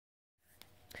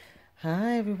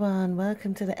Hi everyone,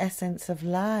 welcome to the Essence of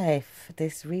Life.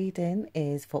 This reading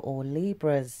is for all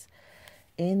Libras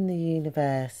in the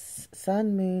universe,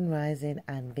 Sun, Moon, Rising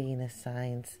and Venus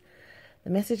signs. The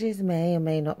messages may or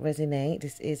may not resonate.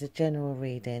 This is a general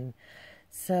reading,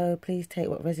 so please take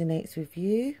what resonates with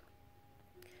you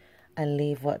and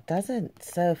leave what doesn't.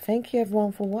 So thank you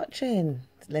everyone for watching.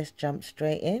 Let's jump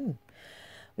straight in.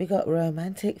 We got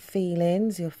romantic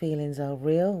feelings. Your feelings are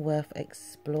real, worth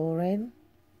exploring.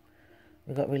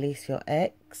 We've got release your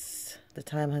ex. The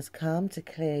time has come to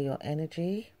clear your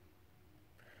energy.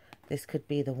 This could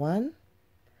be the one.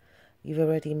 You've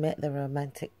already met the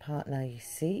romantic partner you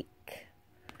seek.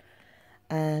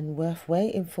 And worth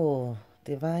waiting for.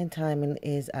 Divine timing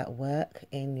is at work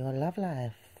in your love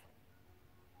life.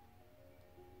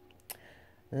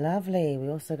 Lovely. We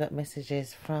also got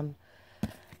messages from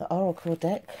the Oracle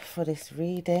deck for this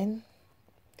reading.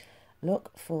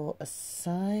 Look for a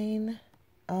sign.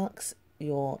 Ask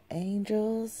your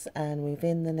angels and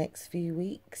within the next few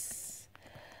weeks.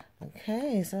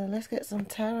 Okay, so let's get some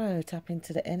tarot. Tap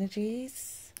into the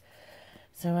energies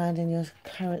surrounding your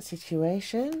current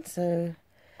situation. So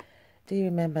do you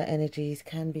remember energies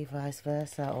can be vice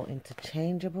versa or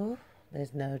interchangeable?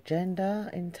 There's no gender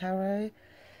in tarot.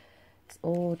 It's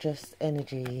all just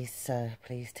energies. So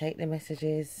please take the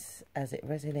messages as it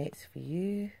resonates for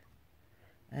you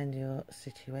and your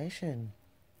situation.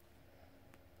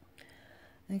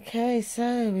 Okay,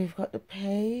 so we've got the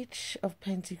Page of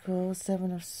Pentacles,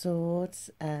 Seven of Swords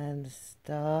and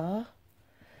Star,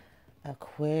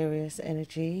 Aquarius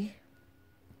energy.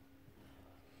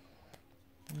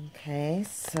 Okay,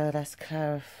 so that's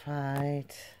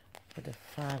clarified for the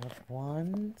Five of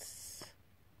Wands,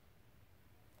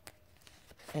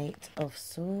 Eight of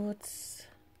Swords,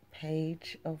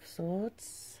 Page of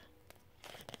Swords,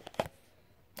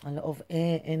 a lot of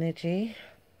air energy.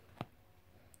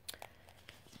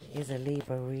 Is a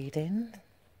Libra reading.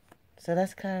 So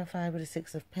that's clarified with the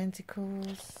Six of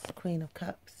Pentacles, Queen of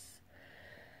Cups,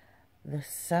 the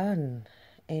Sun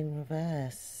in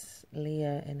reverse,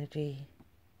 Leo energy.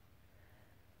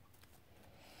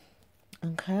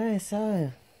 Okay,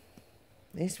 so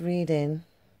this reading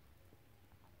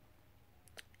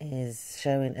is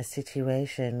showing a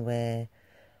situation where,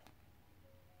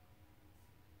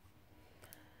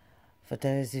 for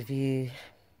those of you,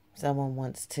 someone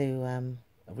wants to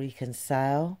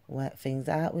reconcile, work things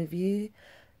out with you,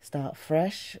 start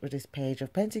fresh with this Page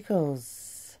of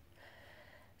Pentacles.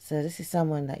 So this is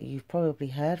someone that you've probably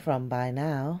heard from by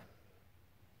now.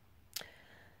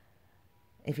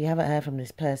 If you haven't heard from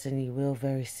this person, you will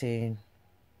very soon.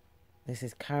 This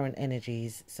is current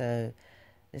energies. So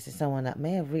this is someone that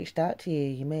may have reached out to you.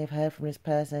 You may have heard from this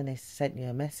person. They sent you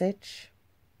a message.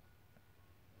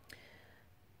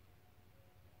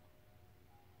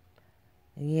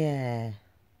 Yeah.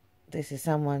 This is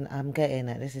someone, I'm getting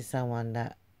at, this is someone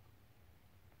that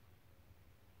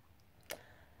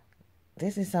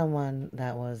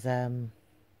was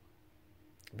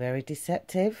very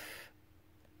deceptive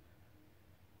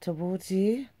towards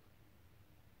you.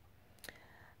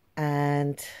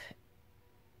 And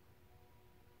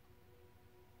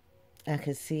I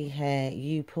can see here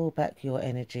you pull back your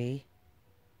energy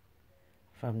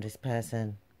from this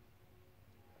person.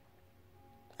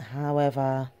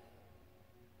 However,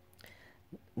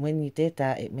 when you did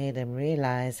that, it made them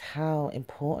realize how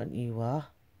important you are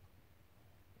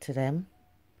to them,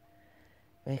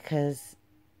 because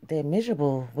they're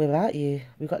miserable without you.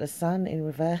 We've got the Sun in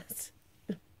reverse.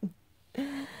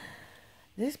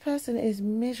 This person is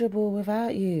miserable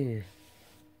without you.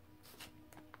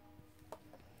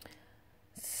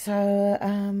 So,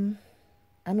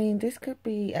 I mean, this could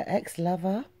be an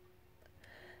ex-lover,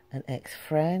 an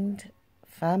ex-friend,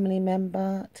 family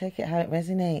member. Take it how it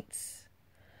resonates.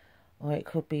 Or it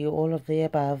could be all of the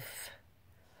above.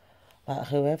 But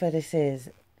whoever this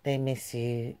is, they miss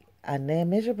you. And they're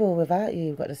miserable without you.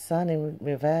 You've got the Sun in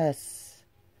reverse.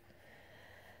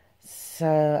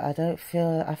 So I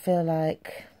feel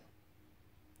like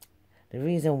the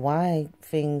reason why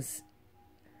things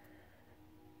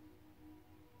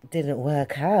didn't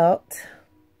work out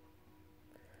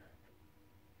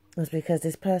was because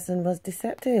this person was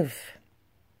deceptive.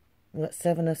 We've got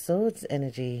Seven of Swords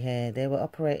energy here. They were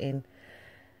operating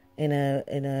in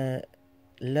a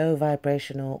low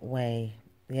vibrational way.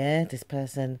 Yeah, this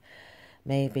person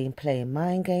may have been playing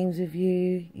mind games with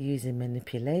you, using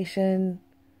manipulation.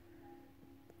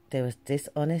 There was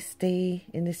dishonesty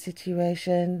in this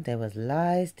situation. There was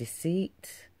lies,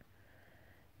 deceit.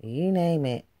 You name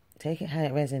it. Take it how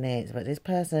it resonates. But this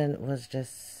person was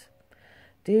just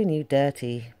doing you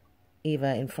dirty, either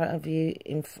in front of you,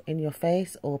 in your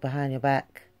face, or behind your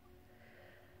back.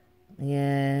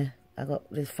 Yeah, I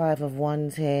got this Five of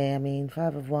Wands here. I mean,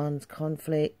 Five of Wands,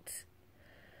 conflict.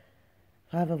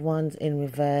 Five of Wands in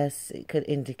reverse. It could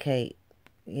indicate,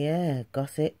 yeah,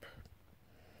 gossip.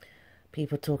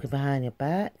 People talking behind your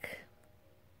back.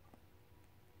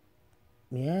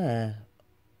 Yeah.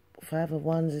 Five of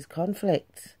Wands is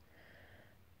conflict.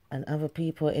 And other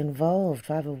people involved.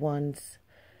 Five of Wands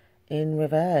in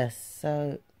reverse.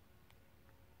 So,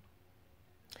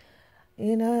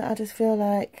 you know, I just feel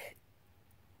like,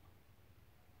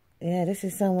 yeah, this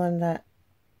is someone that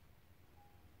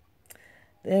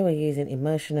they were using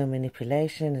emotional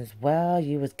manipulation as well.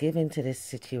 You was given to this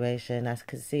situation. I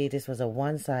could see this was a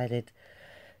one-sided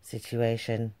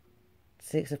situation.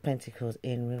 Six of Pentacles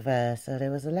in reverse. So there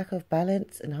was a lack of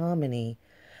balance and harmony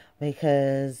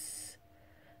because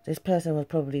this person was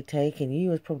probably taking, you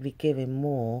was probably giving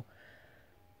more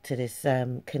to this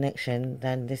connection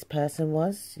than this person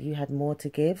was. You had more to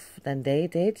give than they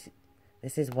did.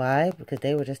 This is why, because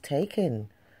they were just taking.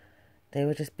 They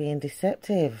were just being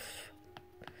deceptive.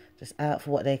 Just out for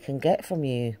what they can get from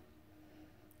you.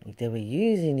 They were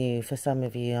using you. For some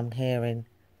of you, I'm hearing.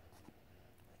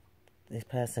 This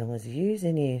person was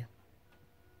using you.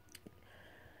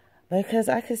 Because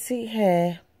I can see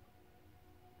here,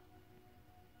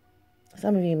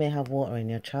 some of you may have water in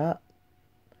your chart,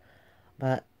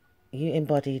 but you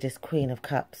embody this Queen of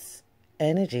Cups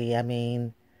energy. I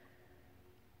mean,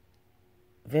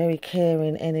 very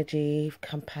caring energy,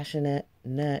 compassionate,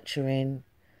 nurturing.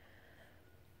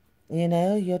 You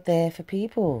know, you're there for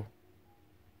people.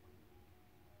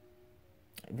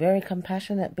 Very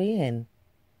compassionate being.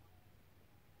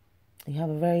 You have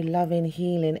a very loving,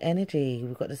 healing energy.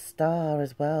 We've got the Star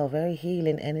as well. Very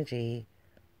healing energy.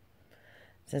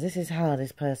 So this is how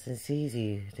this person sees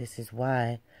you. This is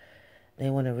why they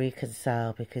want to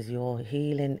reconcile, because your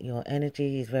healing, your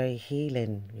energy is very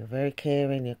healing. You're very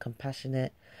caring. You're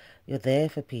compassionate. You're there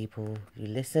for people. You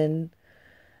listen.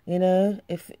 You know,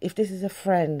 if this is a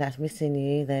friend that's missing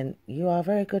you, then you are a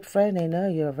very good friend. They know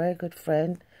you're a very good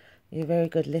friend. You're a very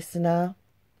good listener.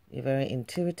 You're very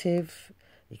intuitive.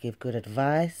 You give good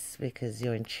advice because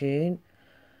you're in tune.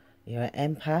 You're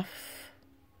an empath.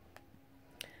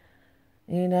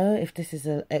 You know, if this is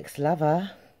an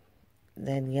ex-lover,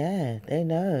 then yeah, they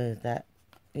know that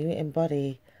you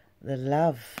embody the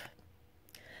love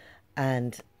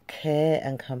and care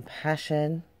and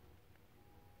compassion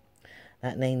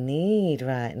that they need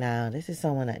right now. This is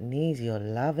someone that needs your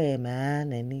loving, man.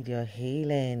 They need your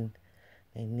healing.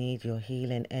 They need your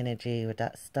healing energy with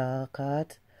that Star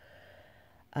card.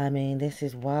 I mean, this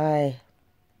is why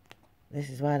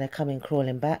they're coming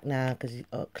crawling back now, because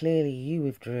clearly you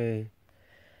withdrew.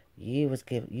 You was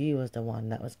the one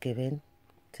that was giving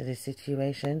to this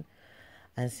situation,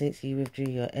 and since you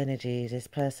withdrew your energy, this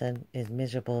person is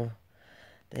miserable.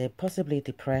 They're possibly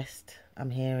depressed.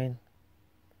 I'm hearing.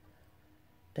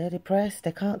 They're depressed.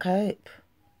 They can't cope.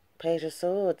 Page of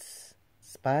Swords.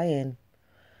 Spying.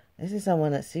 This is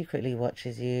someone that secretly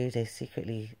watches you. They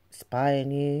secretly spy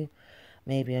on you.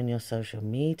 Maybe on your social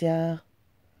media.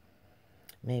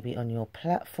 Maybe on your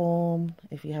platform.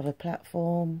 If you have a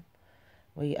platform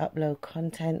where you upload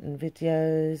content and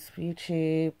videos.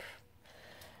 YouTube.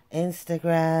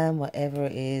 Instagram. Whatever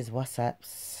it is.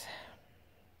 WhatsApps.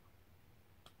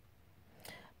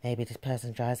 Maybe this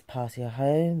person drives past your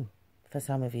home. For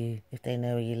some of you, if they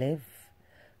know where you live,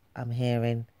 I'm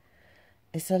hearing.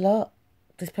 It's a lot.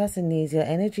 This person needs your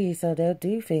energy, so they'll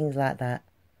do things like that.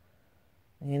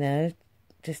 You know,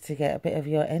 just to get a bit of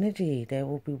your energy. They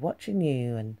will be watching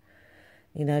you and,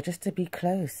 you know, just to be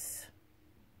close.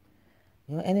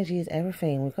 Your energy is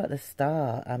everything. We've got the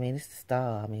Star. I mean, it's the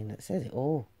Star. I mean, it says it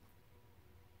all.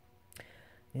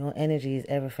 Your energy is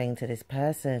everything to this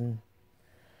person.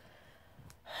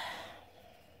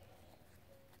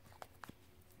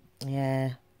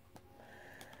 Yeah,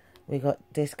 we got,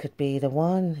 this could be the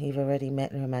one. You've already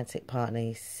met the romantic partner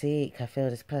you seek. I feel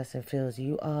this person feels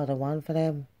you are the one for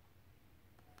them.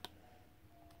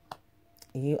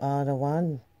 You are the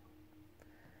one.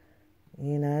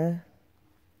 You know,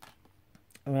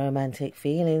 romantic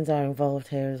feelings are involved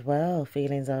here as well.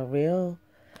 Feelings are real,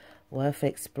 worth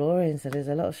exploring. So there's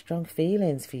a lot of strong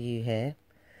feelings for you here.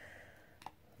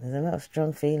 There's a lot of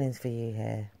strong feelings for you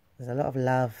here. There's a lot of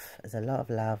love. There's a lot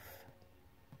of love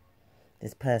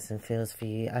this person feels for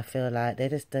you. I feel like they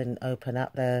just didn't open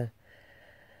up though.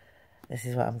 This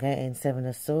is what I'm getting. Seven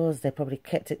of Swords. They probably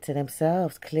kept it to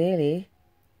themselves, clearly.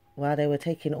 While they were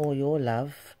taking all your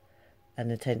love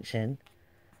and attention,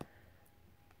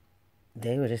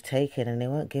 they were just taking, and they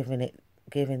weren't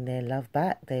giving their love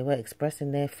back. They were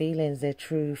expressing their feelings, their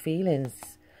true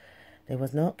feelings. They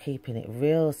was not keeping it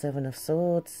real. Seven of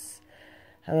Swords.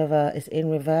 However, it's in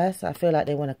reverse. I feel like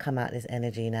they want to come out this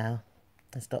energy now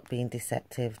and stop being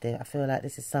deceptive. I feel like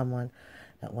this is someone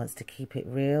that wants to keep it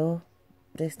real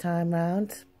this time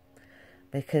round,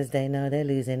 because they know they're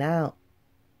losing out.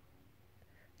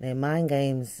 Their mind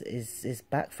games is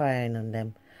backfiring on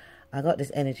them. I got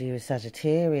this energy with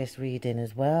Sagittarius reading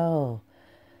as well.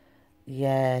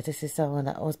 Yeah, this is someone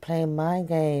that was playing mind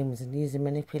games and using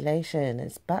manipulation.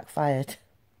 It's backfired.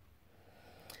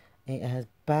 It has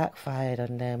backfired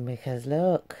on them because,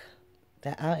 look,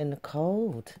 they're out in the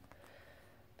cold.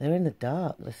 They're in the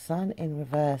dark. The sun in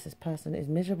reverse. This person is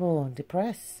miserable and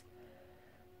depressed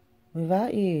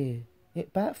without you.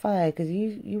 It backfired because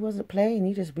you wasn't playing.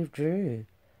 You just withdrew,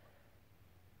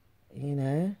 you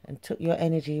know, and took your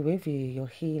energy with you, your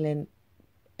healing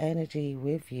energy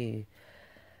with you.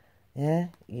 Yeah,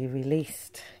 you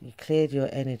released, you cleared your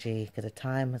energy because the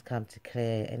time has come to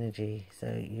clear energy.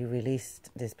 So you released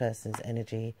this person's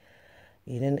energy.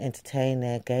 You didn't entertain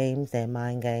their games, their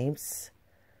mind games.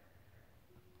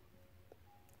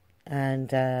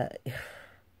 And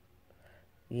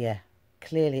yeah,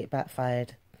 clearly it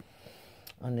backfired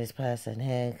on this person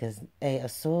here because Eight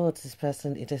of Swords, this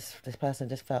person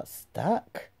just felt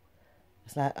stuck.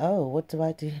 It's like, oh, what do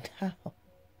I do now?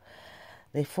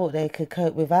 They thought they could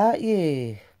cope without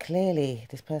you. Clearly,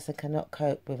 this person cannot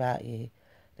cope without you.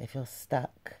 They feel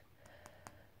stuck.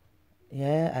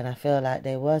 Yeah, and I feel like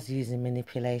they was using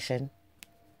manipulation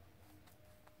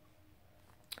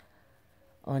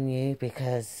on you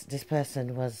because this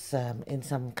person was in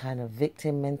some kind of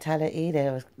victim mentality. They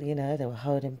was, you know, they were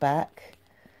holding back,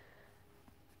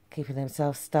 keeping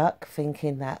themselves stuck,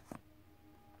 thinking that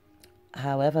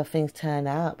however things turned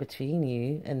out between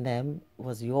you and them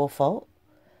was your fault.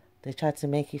 They tried to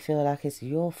make you feel like it's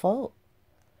your fault.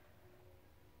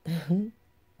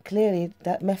 Clearly,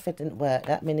 that method didn't work.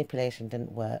 That manipulation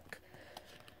didn't work.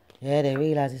 Yeah, they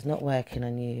realise it's not working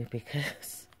on you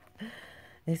because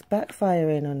it's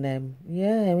backfiring on them.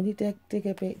 Yeah, when you dig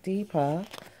a bit deeper,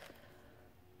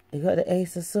 you got the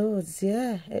Ace of Swords.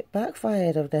 Yeah, it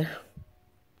backfired on them.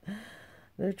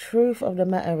 The truth of the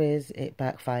matter is, it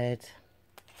backfired.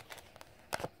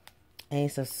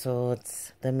 Ace of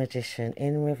Swords, the Magician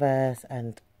in reverse,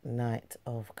 and Knight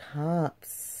of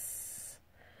Cups.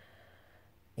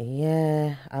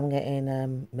 Yeah, I'm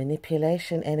getting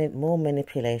manipulation and more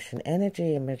manipulation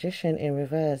energy. A Magician in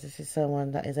reverse. This is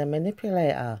someone that is a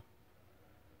manipulator.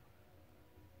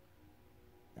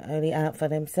 Only out for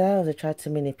themselves. They try to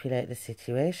manipulate the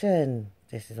situation.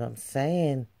 This is what I'm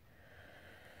saying.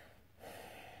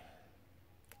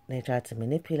 They try to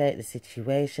manipulate the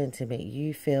situation to make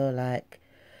you feel like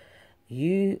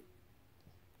you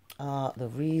are the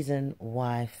reason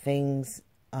why things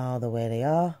are the way they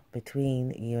are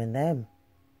between you and them.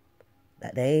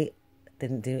 That they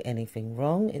didn't do anything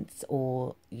wrong. It's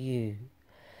all you.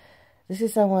 This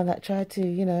is someone that tried to,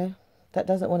 you know, that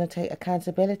doesn't want to take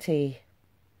accountability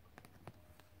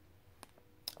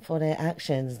for their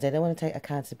actions. They don't want to take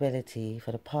accountability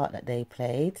for the part that they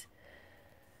played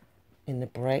in the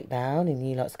breakdown in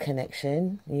you lot's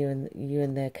connection, you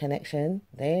and their connection.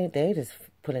 They're just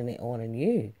putting it all on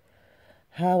you.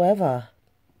 However,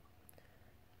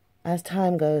 as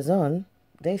time goes on,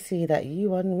 they see that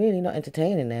you are really not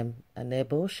entertaining them and their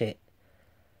bullshit.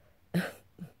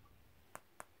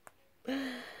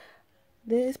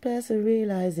 This person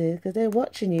realizes, because they're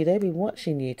watching you, they've been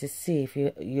watching you to see if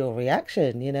your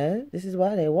reaction, you know. This is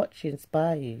why they watch you and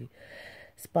spy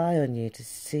on you to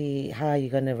see how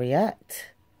you're going to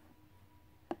react,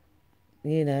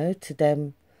 you know, to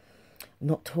them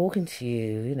not talking to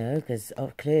you, you know, because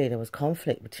clearly there was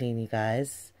conflict between you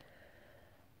guys,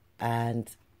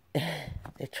 and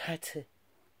they tried to,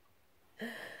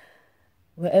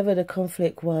 whatever the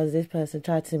conflict was, this person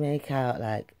tried to make out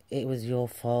like it was your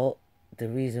fault. The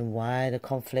reason why the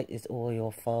conflict is all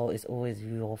your fault, it's always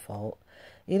your fault.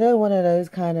 You know, one of those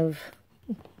kind of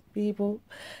people.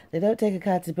 They don't take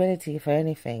accountability for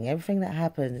anything. Everything that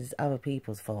happens is other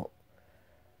people's fault.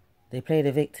 They play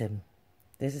the victim.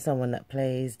 This is someone that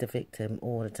plays the victim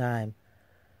all the time.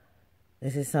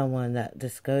 This is someone that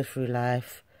just goes through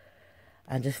life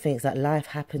and just thinks that life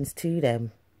happens to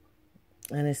them.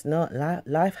 And it's not.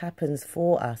 Life happens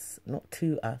for us, not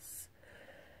to us.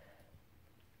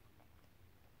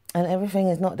 And everything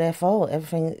is not their fault.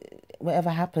 Everything,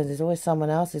 whatever happens, is always someone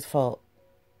else's fault.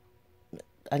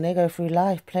 And they go through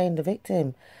life playing the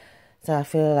victim. So I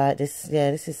feel like this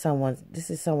is someone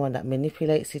that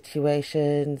manipulates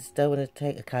situations, don't want to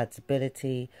take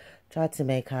accountability, try to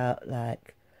make out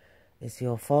like it's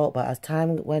your fault. But as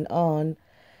time went on,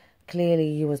 clearly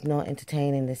you was not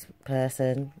entertaining this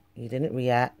person. You didn't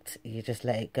react. You just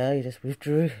let it go. You just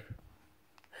withdrew.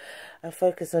 and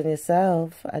focus on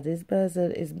yourself. And this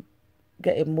person is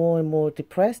getting more and more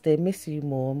depressed. They miss you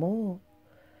more and more.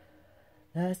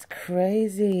 That's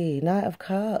crazy. Knight of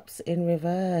Cups in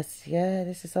reverse. Yeah,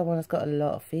 this is someone that's got a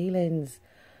lot of feelings.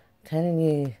 I'm telling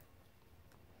you.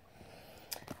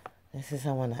 This is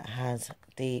someone that has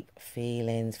deep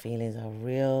feelings. Feelings are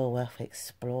real, worth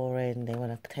exploring. They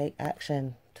want to take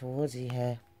action towards you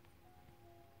here.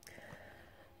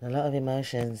 A lot of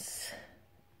emotions.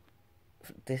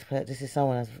 This is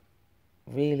someone that's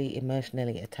really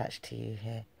emotionally attached to you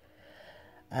here.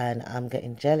 And I'm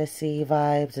getting jealousy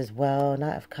vibes as well.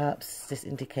 Knight of Cups, this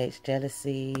indicates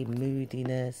jealousy,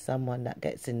 moodiness, someone that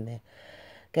gets in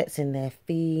their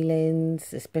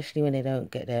feelings, especially when they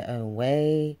don't get their own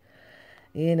way.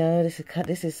 You know,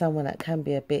 this is someone that can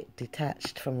be a bit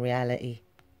detached from reality.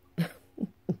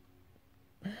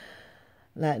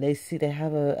 Like they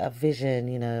have a vision,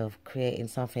 you know, of creating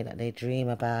something that they dream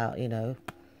about, you know.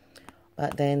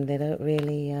 But then they don't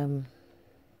really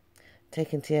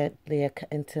take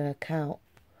into account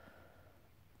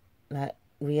like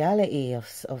reality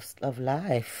of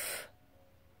life.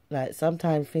 Like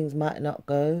sometimes things might not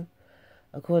go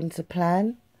according to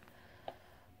plan,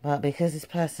 but because this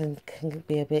person can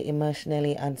be a bit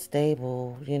emotionally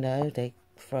unstable, you know, they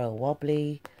throw a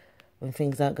wobbly when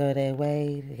things don't go their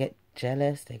way. They get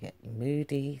jealous, they get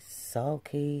moody,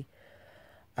 sulky.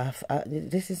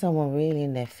 This is someone really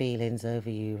in their feelings over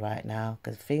you right now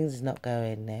because things is not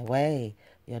going their way.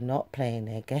 You're not playing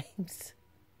their games.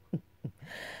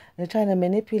 They're trying to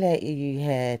manipulate you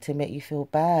here to make you feel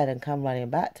bad and come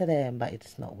running back to them, but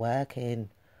it's not working.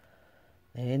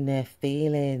 They're in their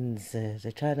feelings.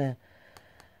 They're trying to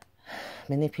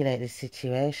manipulate the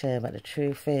situation, but the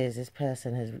truth is this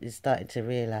person is starting to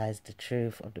realise the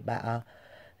truth of the matter.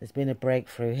 There's been a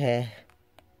breakthrough here.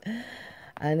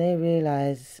 And they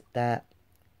realise that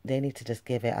they need to just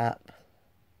give it up.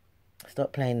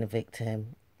 Stop playing the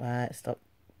victim, right? Stop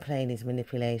playing these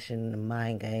manipulation and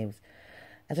mind games.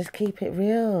 And just keep it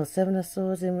real. 7 of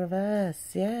Swords in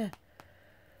reverse, yeah.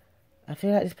 I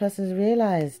feel like this person's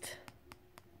realised.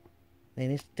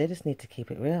 They just need to keep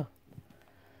it real.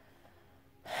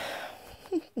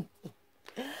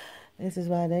 This is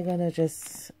why they're going to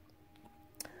just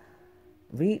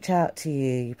reach out to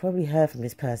you. You probably heard from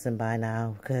this person by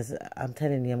now because I'm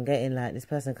telling you, I'm getting like this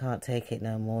person can't take it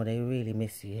no more. They really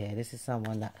miss you here. This is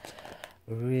someone that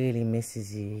really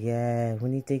misses you. Yeah,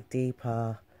 when you dig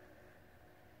deeper,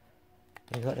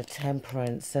 you've got the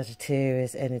Temperance,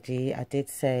 Sagittarius energy. I did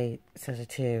say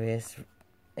Sagittarius,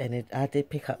 and I did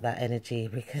pick up that energy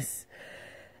because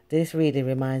this reading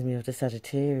reminds me of the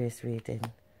Sagittarius reading.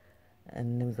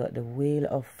 And then we've got the Wheel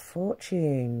of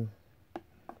Fortune.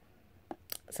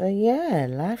 So yeah,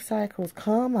 life cycles,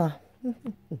 karma.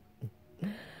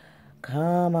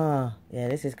 Karma. Yeah,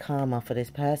 this is karma for this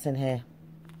person here.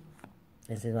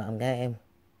 This is what I'm getting.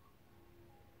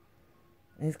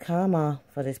 It's karma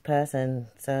for this person.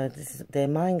 So their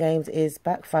mind games is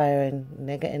backfiring.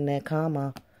 They're getting their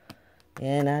karma.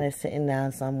 Yeah, now they're sitting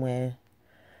down somewhere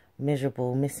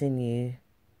miserable, missing you,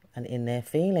 and in their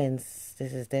feelings.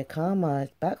 This is their karma.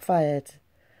 It's backfired.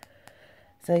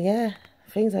 So yeah,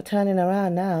 things are turning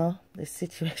around now. This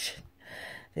situation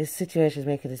is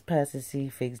making this person see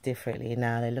things differently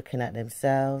now. They're looking at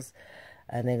themselves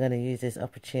and they're going to use this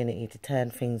opportunity to turn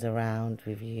things around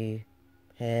with you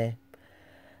here.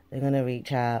 They're going to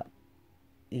reach out.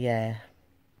 Yeah.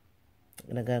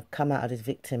 They're going to come out of this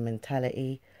victim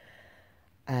mentality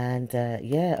and,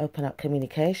 yeah, open up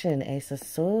communication. Ace of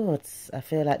Swords. I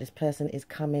feel like this person is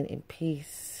coming in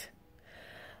peace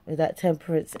with that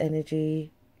Temperance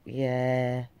energy.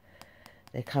 Yeah,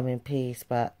 they come in peace,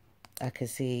 but I can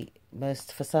see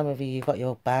for some of you, you've got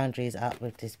your boundaries up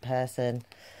with this person.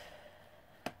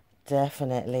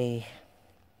 Definitely,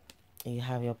 you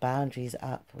have your boundaries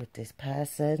up with this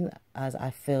person, as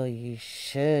I feel you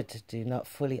should. Do not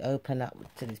fully open up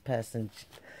to this person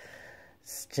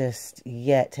just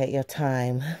yet. Take your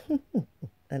time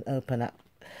and open up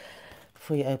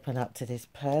before you open up to this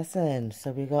person.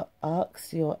 So we got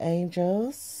ask your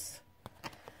angels.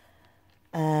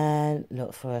 And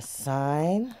look for a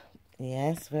sign.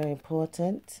 Yes, very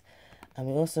important. And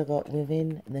we also got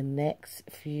within the next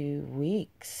few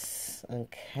weeks.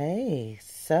 Okay,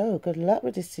 so good luck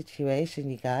with this situation,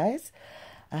 you guys.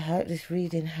 I hope this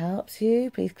reading helps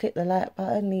you. Please click the like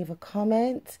button, leave a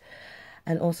comment,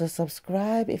 and also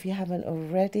subscribe if you haven't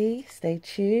already. Stay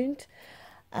tuned.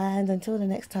 And until the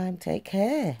next time, take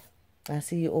care. I'll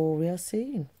see you all real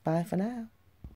soon. Bye for now.